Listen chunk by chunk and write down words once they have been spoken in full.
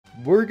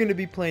We're gonna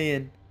be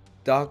playing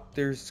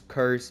Doctor's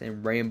Curse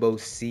and Rainbow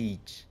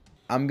Siege.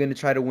 I'm gonna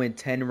try to win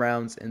 10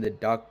 rounds in the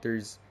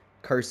Doctor's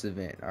Curse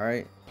event,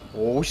 alright?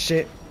 Oh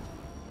shit.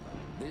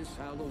 This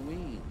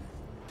Halloween,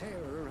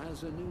 terror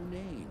has a new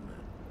name.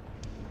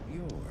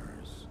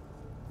 Yours.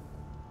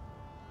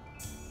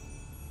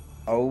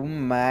 Oh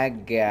my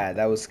god,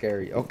 that was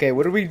scary. Okay,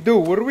 what do we do?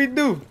 What do we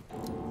do?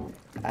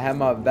 I have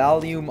my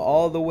volume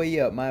all the way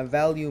up. My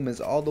volume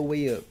is all the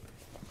way up.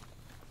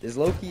 This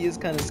Loki is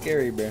kind of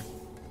scary, bro.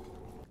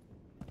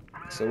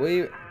 So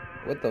wait,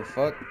 what the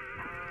fuck?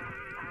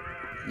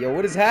 Yo,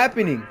 what is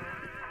happening?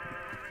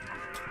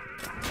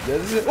 Yo,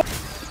 this is...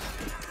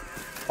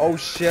 Oh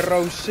shit,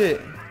 oh shit.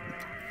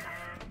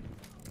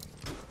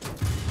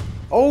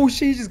 Oh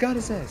shit, he just got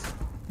his ass.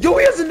 Yo,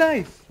 he has a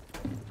knife.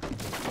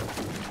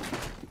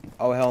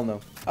 Oh hell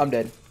no, I'm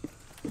dead.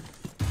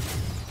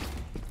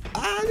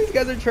 Ah, these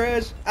guys are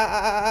trash.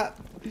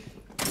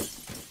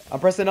 I'm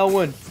pressing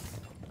L1.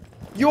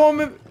 Yo,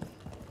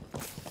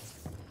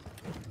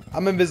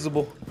 I'm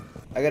invisible.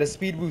 I got a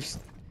speed boost.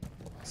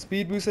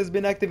 Speed boost has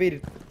been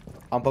activated.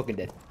 I'm fucking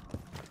dead.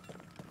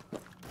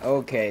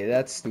 Okay,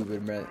 that's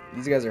stupid, man.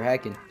 These guys are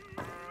hacking.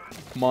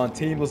 Come on,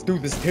 team. Let's do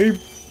this, team.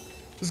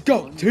 Let's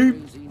go,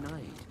 team.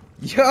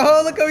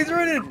 Yo, look how he's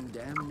running.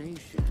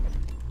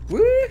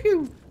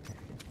 Woohoo.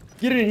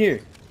 Get in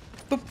here.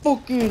 The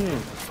fuck in here.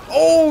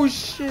 Oh,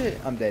 shit.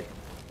 I'm dead.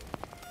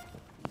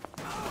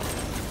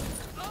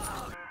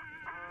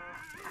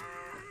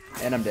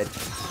 And I'm dead.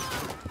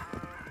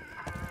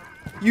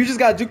 You just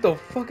got juked the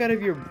fuck out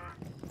of your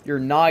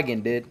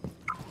noggin, dude.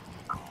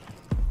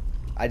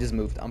 I just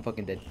moved. I'm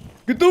fucking dead.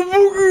 Get the fuck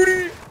out of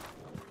here.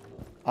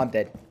 I'm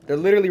dead. They're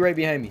literally right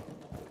behind me.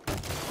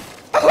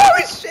 Oh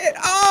shit!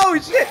 Oh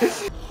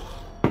shit!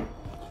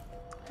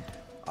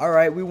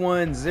 Alright, we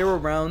won 0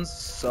 rounds,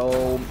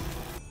 so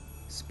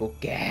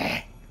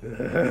spooky.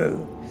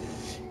 I'm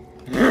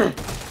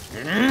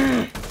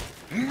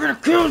gonna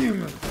kill you,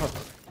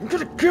 motherfucker. I'm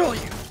gonna kill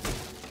you.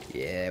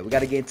 Yeah, we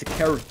gotta get into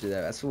character.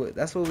 That's what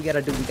we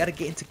gotta do. We gotta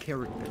get into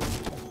character.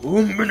 Ooh,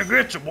 I'm gonna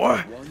get you,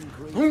 boy.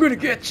 I'm gonna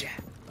get you.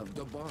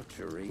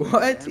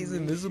 What? He's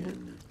invisible.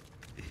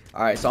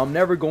 All right, so I'm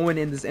never going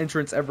in this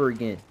entrance ever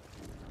again.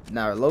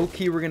 Now, low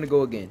key, we're gonna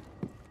go again.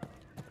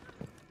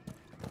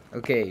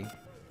 Okay.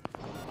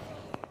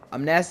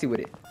 I'm nasty with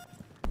it.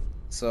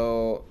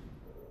 So,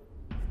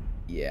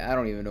 yeah, I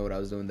don't even know what I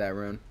was doing that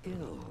round.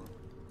 I'm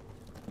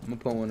gonna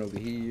put one over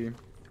here.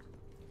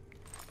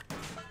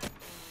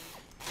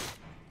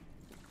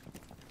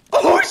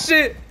 Oh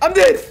shit! I'm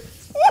dead!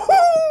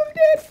 Woohoo! I'm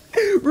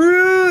dead!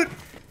 Rude!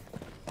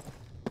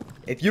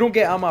 If you don't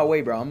get out of my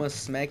way, bro, I'm gonna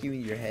smack you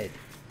in your head.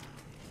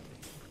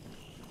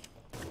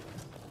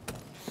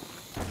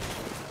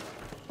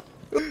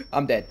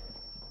 I'm dead.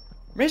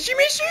 Mishy!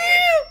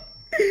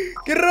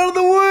 Get it out of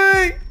the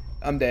way!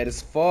 I'm dead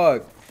as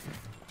fuck.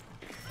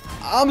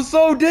 I'm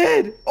so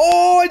dead!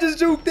 Oh, I just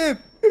juked him!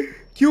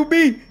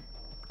 QB!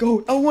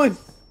 Go, L1!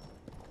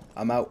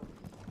 I'm out.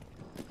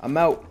 I'm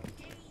out.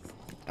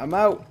 I'm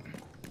out.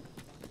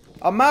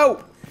 I'm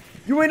out.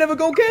 You ain't never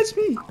gonna catch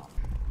me.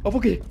 Oh,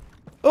 okay.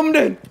 I'm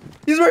dead.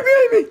 He's right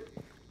behind me.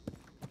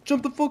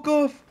 Jump the fuck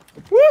off.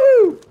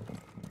 Woo!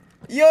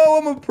 Yo,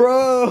 I'm a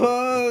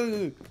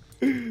pro.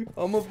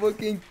 I'm a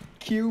fucking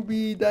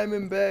QB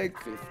Diamondback.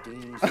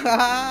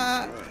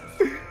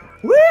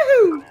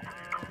 Woo!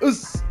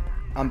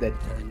 I'm dead.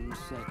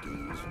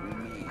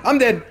 I'm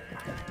dead.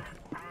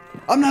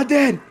 I'm not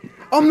dead.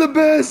 I'm the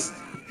best.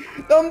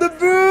 I'm the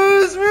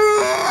best.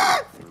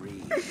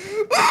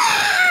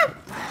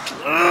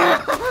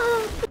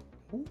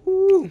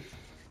 Ooh,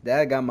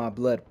 that got my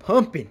blood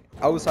pumping.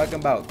 I was talking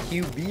about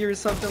QB or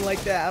something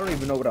like that. I don't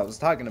even know what I was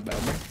talking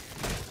about, man.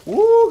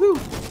 Woohoo!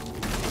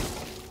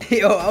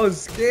 Yo, I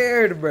was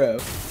scared, bro.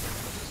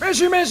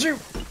 Miss you.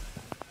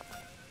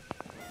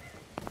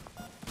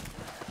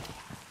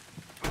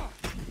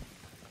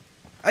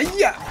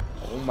 Yeah.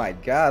 Oh my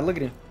God, look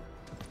at him.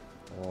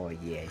 Oh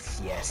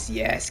yes.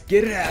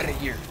 Get it out of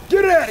here.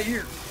 Get out of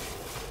here.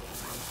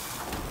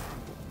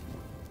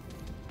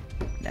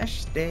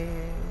 Nasty.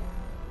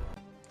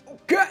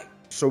 Okay.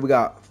 So we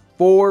got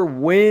 4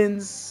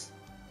 wins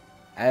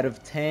out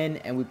of 10,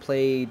 and we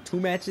played 2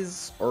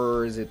 matches,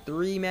 or is it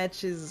 3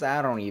 matches?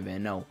 I don't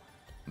even know.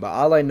 But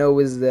all I know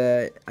is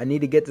that I need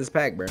to get this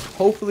pack, bro.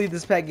 Hopefully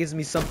this pack gives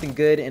me something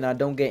good and I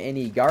don't get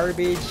any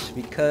garbage,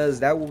 because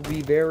that will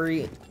be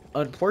very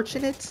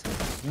unfortunate.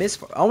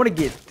 I want to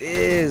get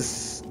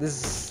this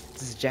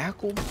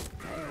jackal.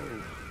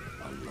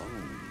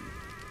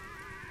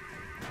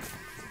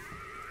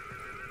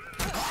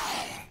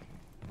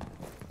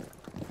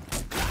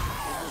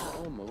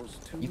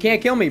 You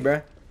can't kill me,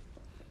 bruh.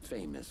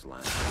 Famous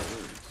last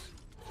words.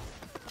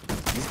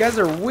 These guys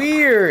are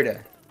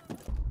weird.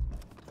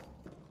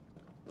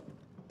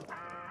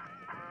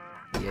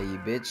 Yeah, you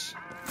bitch.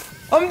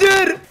 I'm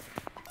dead.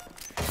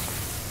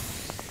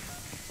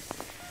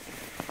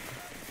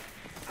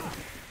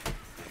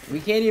 We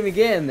can't even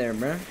get in there,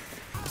 bruh.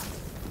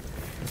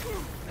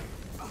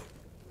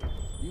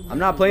 I'm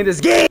not playing this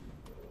game.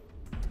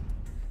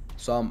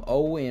 So I'm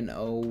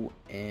 0-0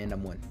 and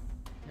I'm 1.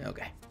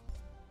 Okay.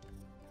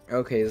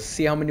 Okay, let's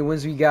see how many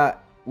wins we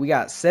got. We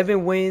got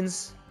 7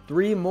 wins,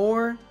 3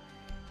 more,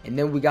 and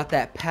then we got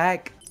that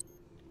pack.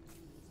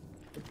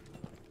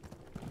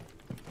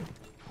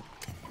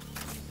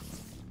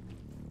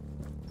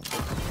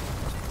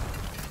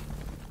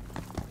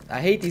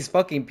 I hate these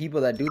fucking people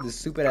that do this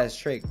stupid ass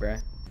trick,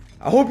 bruh.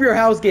 I hope your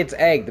house gets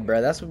egged,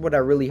 bruh. That's what I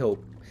really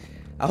hope.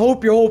 I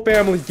hope your whole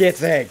family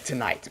gets egged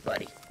tonight,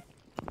 buddy.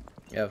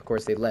 Yeah, of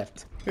course they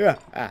left. Yeah.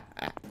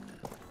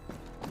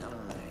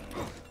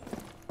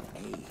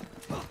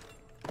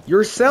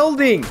 You're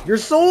selling. You're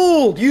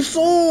sold. You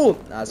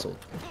sold. Nah, I sold.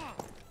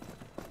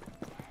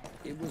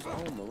 It was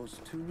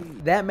almost too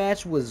easy. That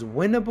match was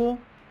winnable,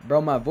 bro.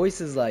 My voice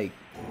is like,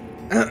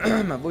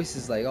 my voice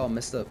is like all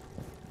messed up.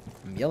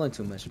 I'm yelling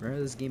too much, bro.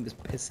 This game is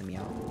pissing me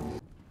off.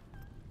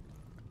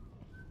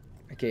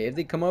 Okay, if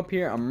they come up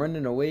here, I'm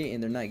running away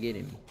and they're not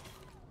getting me.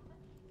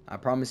 I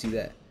promise you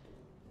that.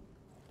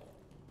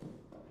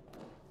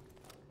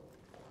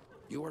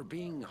 You are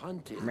being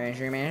hunted.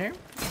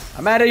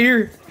 I'm out of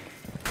here.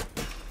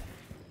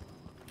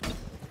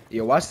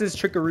 Yo, watch this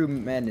trickaroo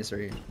madness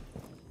right here.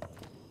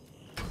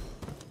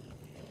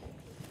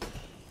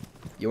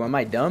 Yo, am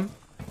I dumb?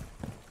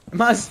 Am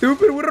I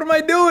stupid? What am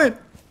I doing?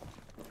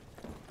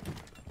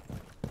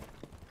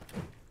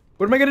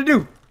 What am I gonna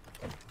do?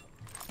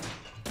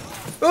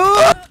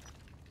 Oh!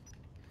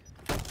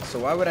 So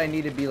why would I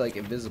need to be like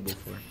invisible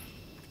for?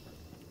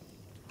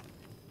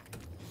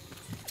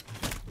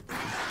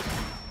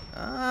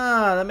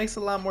 Ah, that makes a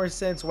lot more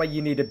sense why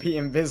you need to be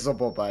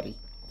invisible, buddy.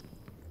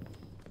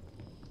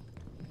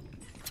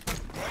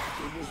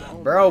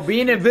 Bro,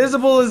 being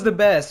invisible is the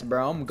best,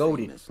 bro. I'm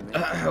goated.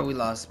 We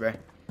lost, bro.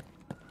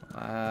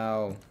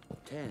 Wow.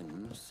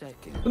 10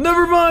 seconds.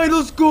 Never mind,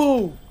 let's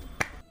go.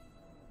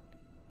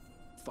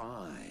 5.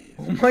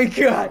 Oh my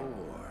god.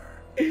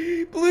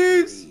 4.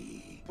 Please.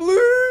 3.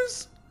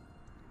 Please.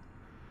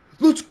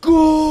 Let's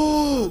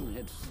go.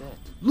 Headset.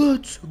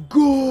 Let's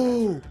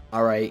go.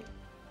 All right.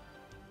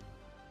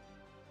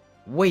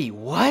 Wait,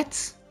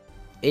 what?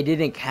 It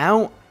didn't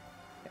count?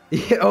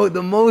 Yo,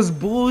 the most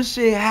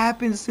bullshit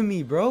happens to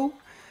me, bro.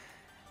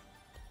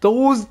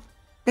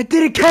 It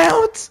didn't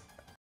count.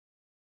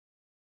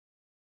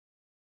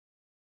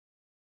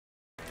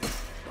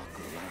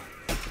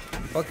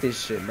 Fuck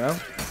this shit, bro.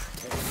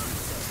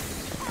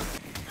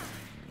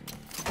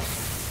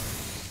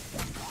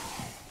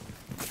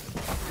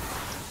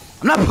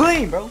 I'm not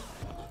playing, bro.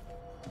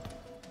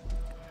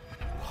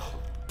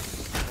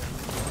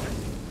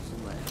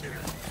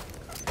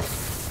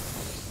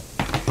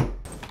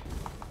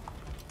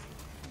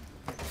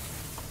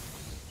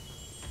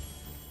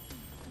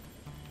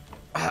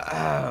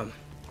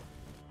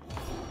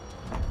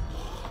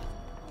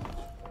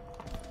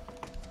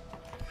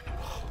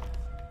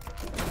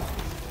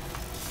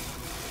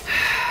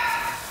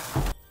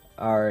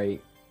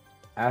 Alright,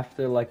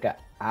 after like an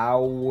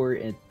hour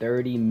and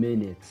 30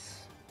 minutes,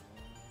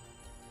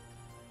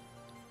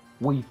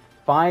 we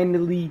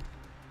finally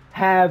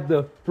have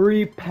the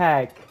free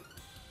pack.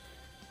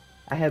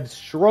 I have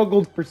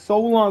struggled for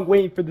so long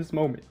waiting for this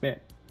moment, man.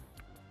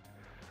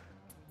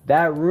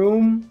 That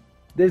room,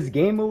 this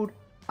game mode,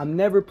 I'm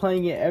never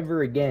playing it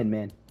ever again,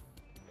 man.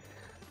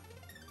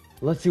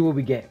 Let's see what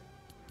we get.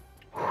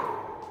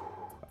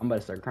 I'm about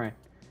to start crying.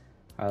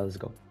 Alright, let's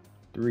go.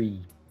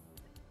 3,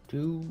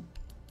 2,